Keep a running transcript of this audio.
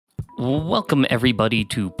Welcome everybody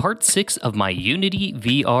to part 6 of my Unity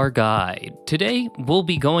VR guide. Today, we'll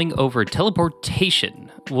be going over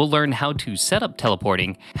teleportation. We'll learn how to set up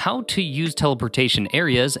teleporting, how to use teleportation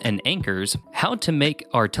areas and anchors, how to make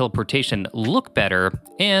our teleportation look better,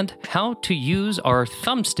 and how to use our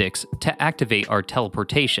thumbsticks to activate our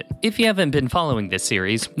teleportation. If you haven't been following this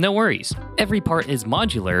series, no worries. Every part is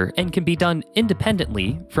modular and can be done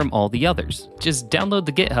independently from all the others. Just download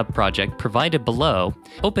the GitHub project provided below,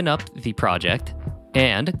 open up the project,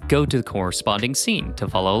 and go to the corresponding scene to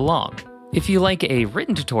follow along. If you like a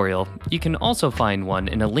written tutorial, you can also find one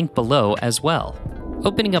in a link below as well.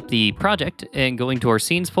 Opening up the project and going to our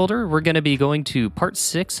scenes folder, we're going to be going to part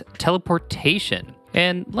 6, teleportation.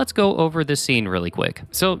 And let's go over this scene really quick.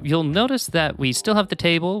 So you'll notice that we still have the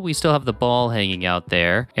table, we still have the ball hanging out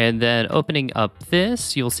there, and then opening up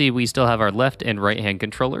this, you'll see we still have our left and right hand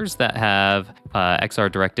controllers that have XR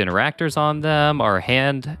direct interactors on them, our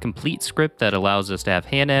hand complete script that allows us to have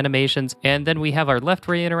hand animations, and then we have our left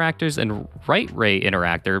ray interactors and right ray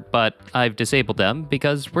interactor, but I've disabled them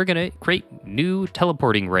because we're gonna create new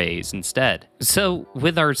teleporting rays instead. So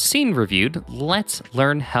with our scene reviewed, let's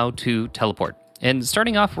learn how to teleport. And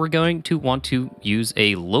starting off, we're going to want to use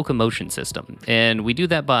a locomotion system. And we do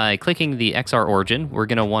that by clicking the XR origin. We're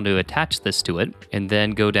going to want to attach this to it and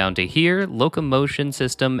then go down to here, locomotion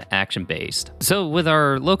system action based. So with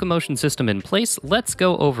our locomotion system in place, let's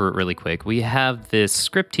go over it really quick. We have this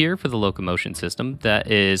script here for the locomotion system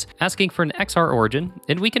that is asking for an XR origin,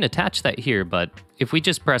 and we can attach that here, but if we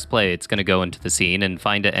just press play, it's going to go into the scene and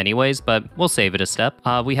find it anyways, but we'll save it a step.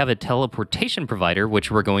 We have a teleportation provider,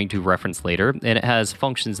 which we're going to reference later, and it has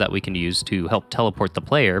functions that we can use to help teleport the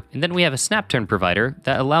player. And then we have a snap turn provider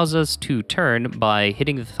that allows us to turn by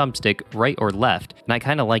hitting the thumbstick right or left, and I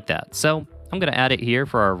kind of like that. So I'm going to add it here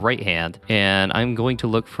for our right hand, and I'm going to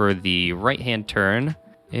look for the right hand turn,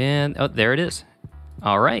 and oh, there it is.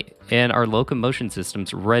 All right, and our locomotion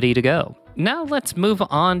system's ready to go. Now let's move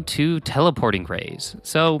on to teleporting rays.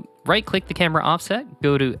 So right-click the camera offset,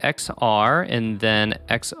 go to XR, and then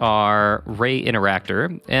XR ray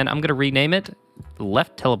interactor, and I'm going to rename it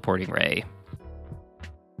left teleporting ray.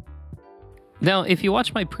 Now, if you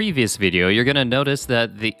watch my previous video, you're going to notice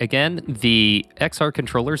that, the XR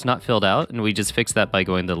controller is not filled out, and we just fixed that by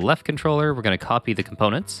going to the left controller. We're going to copy the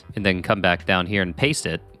components, and then come back down here and paste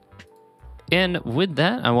it. And with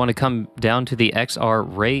that, I want to come down to the XR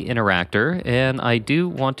ray interactor, and I do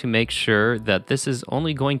want to make sure that this is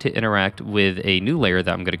only going to interact with a new layer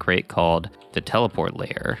that I'm going to create called the teleport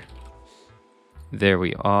layer. There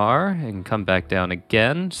we are, and come back down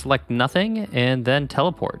again, select nothing, and then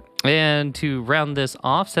teleport. And to round this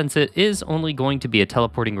off, since it is only going to be a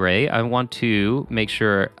teleporting ray, I want to make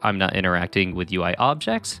sure I'm not interacting with UI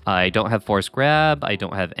objects. I don't have force grab, I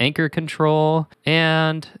don't have anchor control,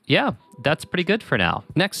 and yeah, that's pretty good for now.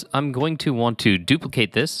 Next, I'm going to want to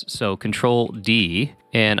duplicate this, so Control D,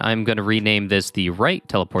 and I'm going to rename this the right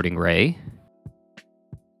teleporting ray.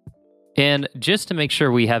 And just to make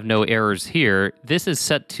sure we have no errors here, this is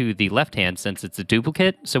set to the left hand since it's a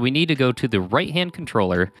duplicate, so we need to go to the right hand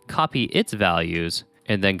controller, copy its values,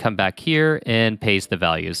 and then come back here and paste the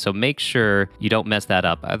values. So make sure you don't mess that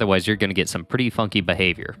up, otherwise you're going to get some pretty funky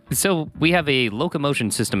behavior. So we have a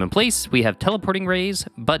locomotion system in place, we have teleporting rays,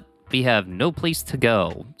 but we have no place to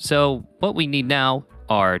go. So what we need now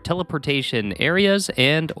are teleportation areas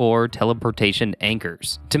and or teleportation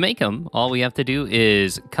anchors. To make them, all we have to do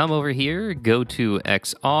is come over here, go to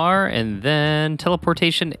XR, and then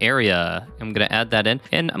teleportation area. I'm going to add that in,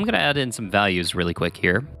 and I'm going to add in some values really quick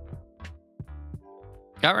here.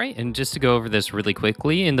 All right, and just to go over this really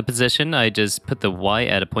quickly, in the position, I just put the Y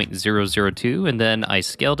at a 0.002, and then I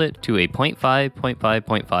scaled it to a 0.5, 0.5,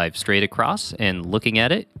 0.5 straight across, and looking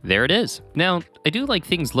at it, there it is. Now, I do like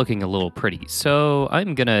things looking a little pretty, so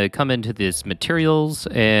I'm gonna come into this materials,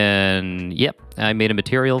 and yep, I made a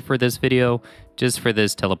material for this video, just for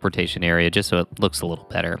this teleportation area, just so it looks a little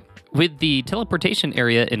better. With the teleportation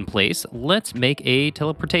area in place, let's make a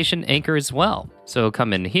teleportation anchor as well. So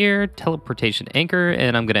come in here, teleportation anchor,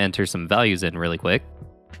 and I'm going to enter some values in really quick.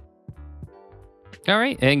 All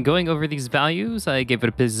right, and going over these values, I gave it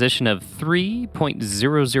a position of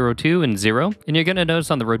 3.002 and 0. And you're going to notice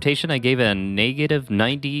on the rotation, I gave it a negative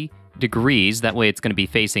 90 degrees. That way it's going to be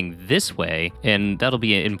facing this way, and that'll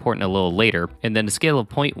be important a little later. And then a scale of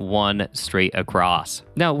 0.1 straight across.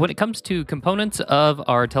 Now, when it comes to components of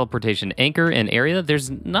our teleportation anchor and area, there's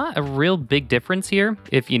not a real big difference here.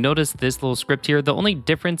 If you notice this little script here, the only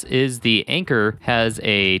difference is the anchor has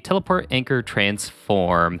a teleport anchor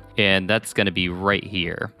transform, and that's going to be right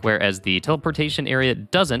here. Whereas the teleportation area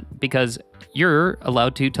doesn't, because you're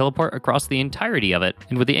allowed to teleport across the entirety of it.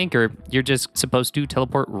 And with the anchor, you're just supposed to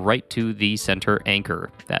teleport right to the center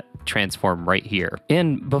anchor, that transform right here.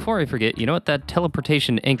 And before I forget, you know what? That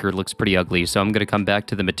teleportation anchor looks pretty ugly. So I'm going to come back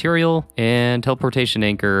to the material and teleportation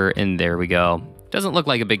anchor, and there we go. Doesn't look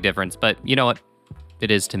like a big difference, but you know what?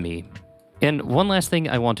 It is to me. And one last thing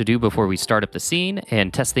I want to do before we start up the scene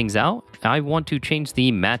and test things out, I want to change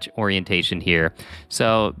the match orientation here.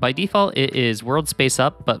 So by default, it is world space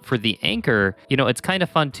up, but for the anchor, you know, it's kind of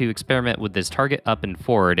fun to experiment with this target up and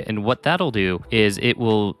forward. And what that'll do is it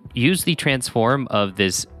will use the transform of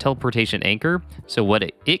this teleportation anchor, so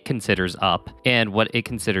what it considers up and what it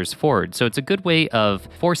considers forward. So it's a good way of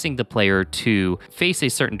forcing the player to face a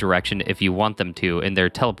certain direction if you want them to, and they're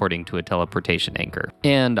teleporting to a teleportation anchor.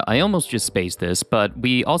 And I almost just spaced this, but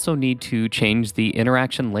we also need to change the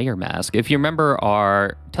interaction layer mask. If you remember,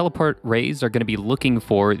 our teleport rays are going to be looking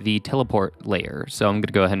for the teleport layer. So I'm going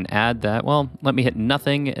to go ahead and add that. Well, let me hit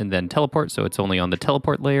nothing and then teleport, so it's only on the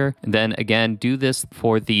teleport layer. And then again, do this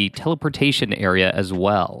for the teleportation area as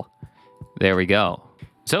well. There we go.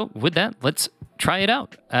 So with that, let's try it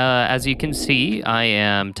out. As you can see, I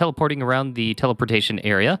am teleporting around the teleportation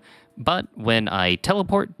area. But when I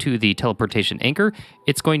teleport to the teleportation anchor,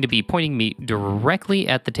 it's going to be pointing me directly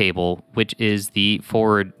at the table, which is the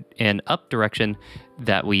forward and up direction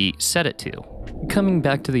that we set it to. Coming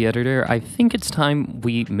back to the editor, I think it's time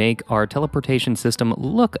we make our teleportation system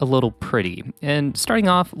look a little pretty. And starting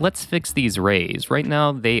off, let's fix these rays. Right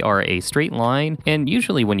now, they are a straight line, and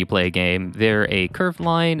usually when you play a game, they're a curved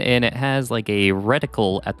line, and it has like a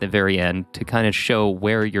reticle at the very end to kind of show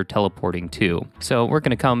where you're teleporting to. So we're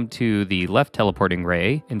going to come to the left teleporting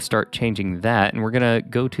ray and start changing that, and we're going to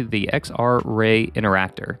go to the XR ray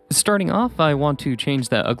interactor. Starting off, I want to change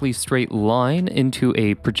that ugly straight line into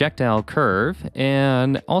a projectile curve,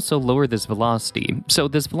 and also lower this velocity. So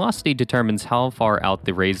this velocity determines how far out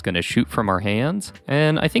the ray is going to shoot from our hands,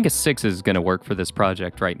 and I think a 6 is going to work for this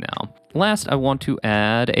project right now. Last, I want to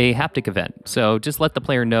add a haptic event. So just let the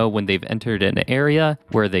player know when they've entered an area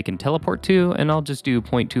where they can teleport to, and I'll just do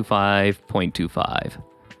 0.25, 0.25.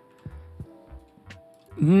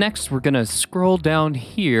 Next, we're going to scroll down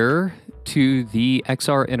here to the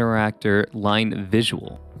XR interactor line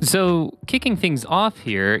visual. So kicking things off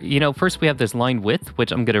here, you know, first we have this line width,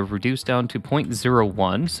 which I'm going to reduce down to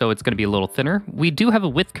 0.01, so it's going to be a little thinner. We do have a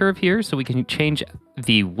width curve here, so we can change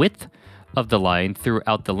the width of the line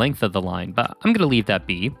throughout the length of the line, but I'm going to leave that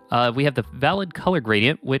be. We have the valid color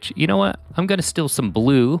gradient, which, you know what, I'm going to steal some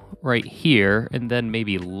blue right here, and then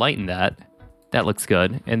maybe lighten that. That looks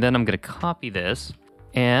good. And then I'm going to copy this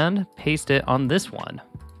and paste it on this one.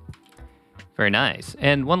 Very nice.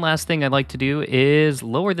 And one last thing I'd like to do is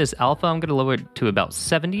lower this alpha. I'm going to lower it to about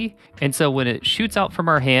 70. And so when it shoots out from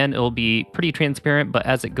our hand, it'll be pretty transparent, but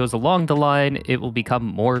as it goes along the line, it will become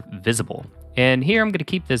more visible. And here I'm going to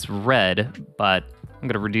keep this red, but I'm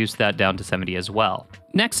going to reduce that down to 70 as well.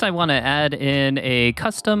 Next, I want to add in a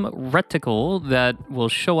custom reticle that will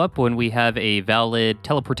show up when we have a valid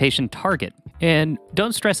teleportation target. And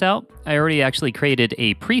don't stress out, I already actually created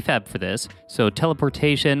a prefab for this. So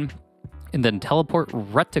teleportation, and then teleport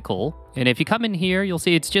reticle. And if you come in here, you'll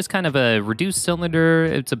see it's just kind of a reduced cylinder.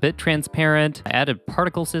 It's a bit transparent. I added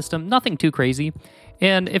particle system, nothing too crazy.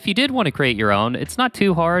 And if you did want to create your own, it's not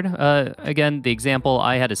too hard. Again, the example,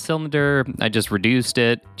 I had a cylinder, I just reduced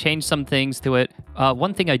it, changed some things to it.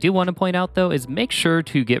 One thing I do want to point out though is make sure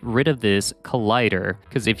to get rid of this collider,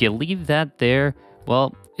 because if you leave that there,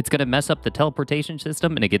 well, it's going to mess up the teleportation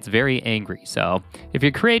system and it gets very angry. So if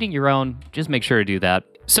you're creating your own, just make sure to do that.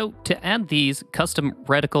 So to add these custom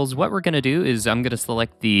reticles, what we're going to do is I'm going to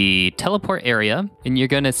select the teleport area, and you're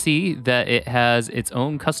going to see that it has its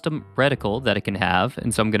own custom reticle that it can have.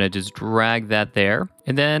 And so I'm going to just drag that there,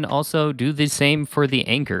 and then also do the same for the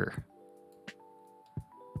anchor.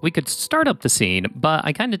 We could start up the scene, but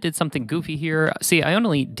I kind of did something goofy here. See, I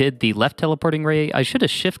only did the left teleporting ray. I should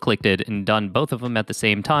have shift-clicked it and done both of them at the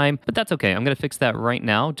same time, but that's okay. I'm going to fix that right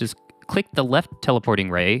now. Just click the left teleporting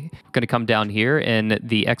ray. We're going to come down here in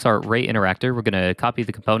the XR ray interactor. We're going to copy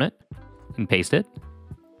the component and paste it.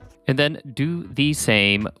 And then do the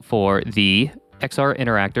same for the XR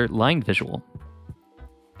interactor line visual.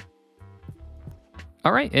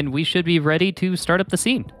 All right, and we should be ready to start up the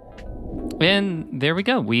scene. And there we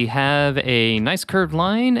go. We have a nice curved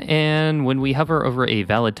line, and when we hover over a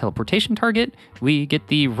valid teleportation target, we get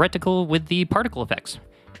the reticle with the particle effects.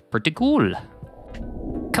 Pretty cool.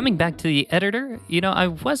 Coming back to the editor, you know, I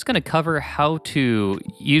was going to cover how to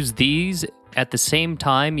use these At the same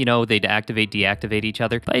time, you know, they'd activate, deactivate each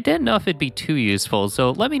other, but I didn't know if it'd be too useful,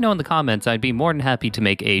 so let me know in the comments. I'd be more than happy to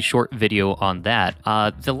make a short video on that.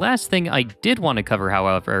 The last thing I did want to cover,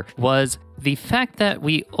 however, was the fact that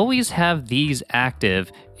we always have these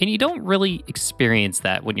active, and you don't really experience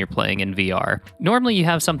that when you're playing in VR. Normally you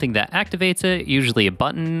have something that activates it, usually a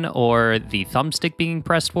button or the thumbstick being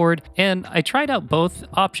pressed forward, and I tried out both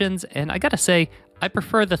options, and I gotta say, I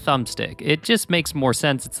prefer the thumbstick. It just makes more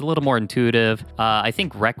sense. It's a little more intuitive. I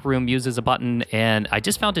think Rec Room uses a button, and I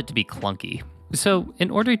just found it to be clunky. So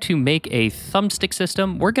in order to make a thumbstick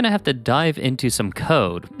system, we're going to have to dive into some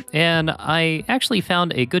code. And I actually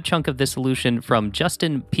found a good chunk of this solution from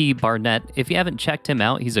Justin P. Barnett. If you haven't checked him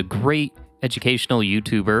out, he's a great educational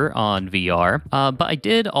YouTuber on VR. But I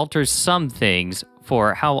did alter some things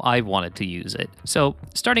for how I wanted to use it. So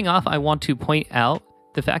starting off, I want to point out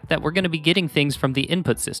the fact that we're going to be getting things from the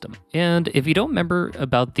input system. And if you don't remember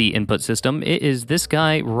about the input system, it is this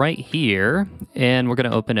guy right here, and we're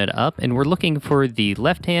going to open it up, and we're looking for the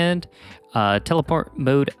left hand teleport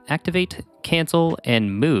mode activate, cancel,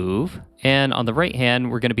 and move. And on the right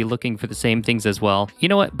hand, we're going to be looking for the same things as well. You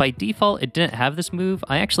know what? By default, it didn't have this move.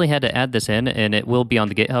 I actually had to add this in, and it will be on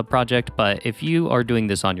the GitHub project. But if you are doing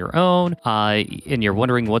this on your own, and you're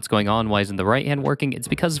wondering what's going on, why isn't the right hand working? It's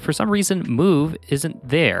because for some reason, move isn't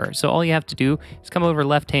there. So all you have to do is come over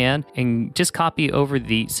left hand and just copy over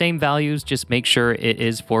the same values. Just make sure it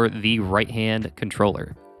is for the right hand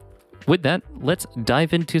controller. With that, let's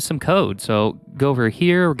dive into some code. So go over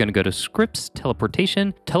here, we're going to go to scripts,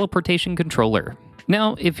 teleportation controller.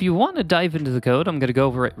 Now, if you want to dive into the code, I'm going to go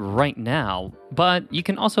over it right now, but you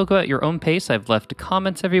can also go at your own pace. I've left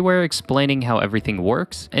comments everywhere explaining how everything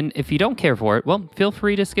works, and if you don't care for it, well, feel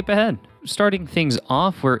free to skip ahead. Starting things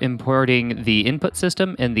off, we're importing the input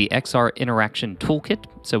system and the XR interaction toolkit,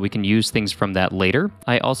 so we can use things from that later.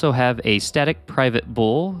 I also have a static private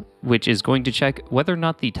bool, which is going to check whether or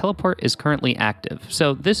not the teleport is currently active.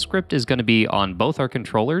 So this script is going to be on both our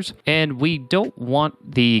controllers, and we don't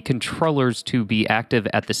want the controllers to be active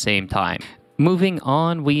at the same time. Moving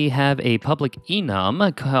on, we have a public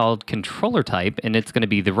enum called controller type, and it's going to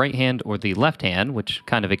be the right hand or the left hand, which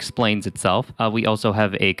kind of explains itself. We also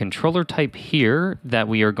have a controller type here that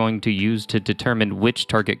we are going to use to determine which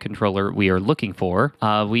target controller we are looking for.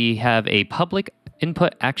 We have a public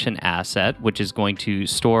input action asset, which is going to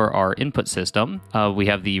store our input system. We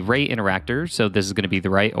have the ray interactor, so this is going to be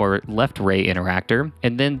the right or left ray interactor,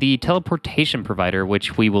 and then the teleportation provider,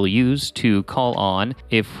 which we will use to call on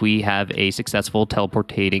if we have a successful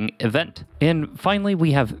teleportating event. And finally,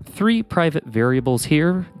 we have 3 private variables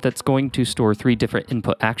here that's going to store 3 different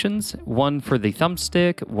input actions, one for the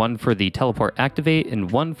thumbstick, one for the teleport activate,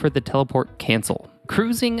 and one for the teleport cancel.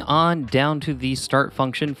 Cruising on down to the start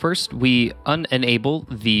function, first we unenable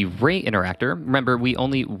the ray interactor. Remember, we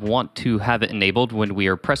only want to have it enabled when we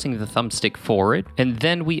are pressing the thumbstick forward. And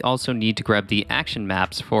then we also need to grab the action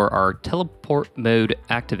maps for our teleport mode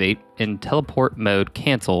activate and teleport mode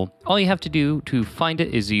cancel. All you have to do to find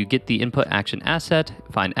it is you get the input action asset,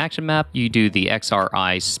 find action map, you do the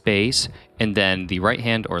XRI space, and then the right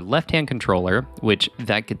hand or left hand controller, which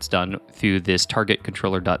that gets done through this target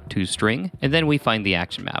controller.toString, and then we find the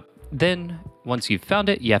action map. Then once you've found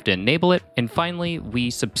it, you have to enable it. And finally, we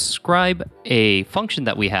subscribe a function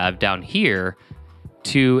that we have down here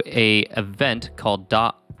to a event called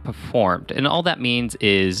 .performed. And all that means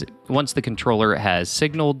is once the controller has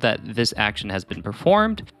signaled that this action has been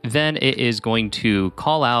performed, then it is going to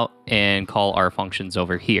call out and call our functions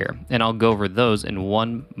over here. And I'll go over those in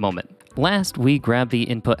one moment. Last, we grab the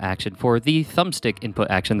input action for the thumbstick input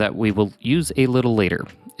action that we will use a little later.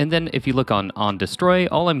 And then if you look on destroy,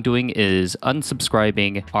 all I'm doing is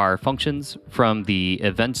unsubscribing our functions from the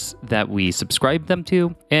events that we subscribe them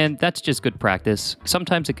to. And that's just good practice.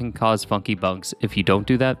 Sometimes it can cause funky bugs if you don't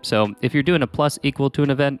do that. So if you're doing a plus equal to an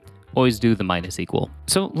event, always do the minus equal.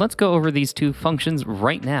 So let's go over these 2 functions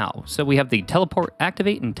right now. So we have the teleport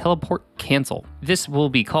activate and teleport cancel. This will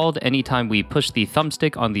be called anytime we push the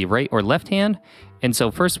thumbstick on the right or left hand. And so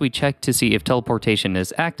first we check to see if teleportation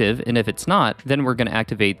is active, and if it's not, then we're going to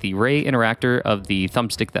activate the ray interactor of the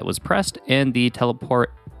thumbstick that was pressed, and the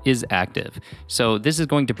teleport is active. So this is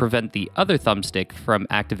going to prevent the other thumbstick from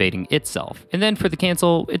activating itself. And then for the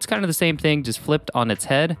cancel, it's kind of the same thing, just flipped on its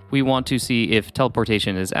head. We want to see if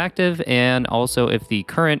teleportation is active, and also if the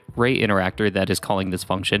current ray interactor that is calling this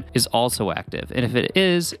function is also active. And if it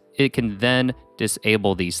is, it can then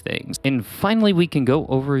disable these things. And finally, we can go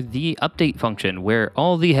over the update function where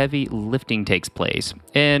all the heavy lifting takes place.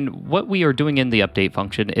 And what we are doing in the update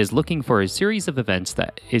function is looking for a series of events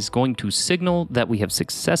that is going to signal that we have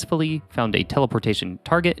successfully found a teleportation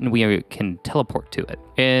target and we can teleport to it.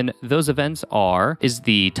 And those events are, is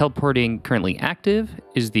the teleporting currently active?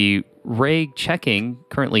 Is the ray checking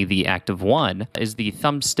currently the active one? Is the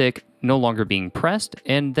thumbstick no longer being pressed?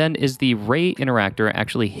 And then is the ray interactor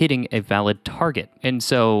actually hitting a valid target? And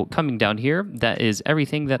so coming down here, that is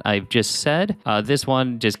everything that I've just said. This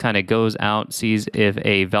one just kind of goes out, sees if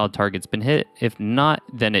a valid target's been hit. If not,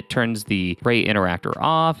 then it turns the ray interactor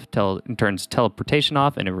off, turns teleportation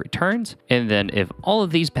off, and it returns. And then if all of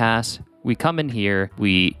these pass, we come in here,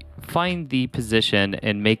 we find the position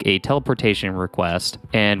and make a teleportation request,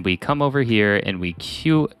 and we come over here and we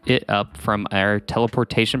queue it up from our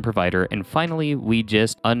teleportation provider, and finally we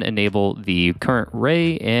just unenable the current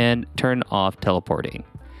ray and turn off teleporting.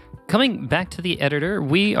 Coming back to the editor,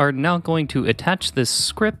 we are now going to attach this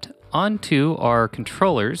script onto our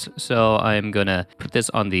controllers. So I'm gonna put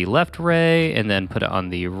this on the left ray and then put it on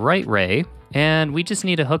the right ray, and we just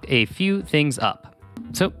need to hook a few things up.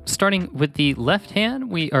 So starting with the left hand,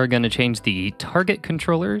 we are going to change the target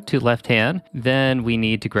controller to left hand. Then we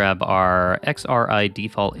need to grab our XRI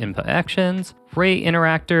default input actions. Ray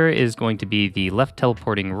interactor is going to be the left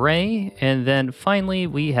teleporting ray. And then finally,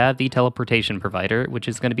 we have the teleportation provider, which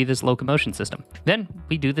is going to be this locomotion system. Then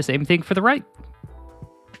we do the same thing for the right.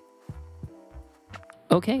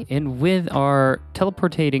 Okay, and with our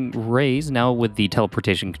teleportating rays, now with the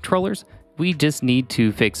teleportation controllers, we just need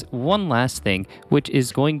to fix one last thing, which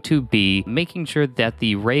is going to be making sure that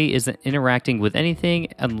the ray isn't interacting with anything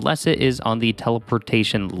unless it is on the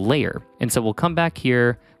teleportation layer. And so we'll come back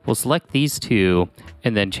here, we'll select these two,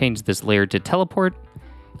 and then change this layer to teleport.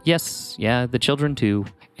 Yes, yeah, the children too.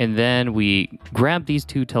 And then we grab these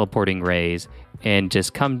two teleporting rays and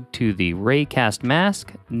just come to the ray cast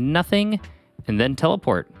mask, nothing, and then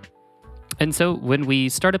teleport. And so when we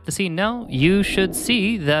start up the scene now, you should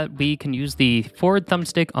see that we can use the forward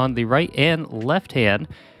thumbstick on the right and left hand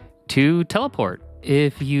to teleport.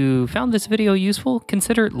 If you found this video useful,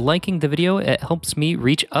 consider liking the video. It helps me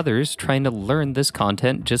reach others trying to learn this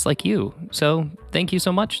content just like you. So thank you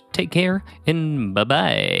so much, take care, and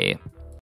bye-bye.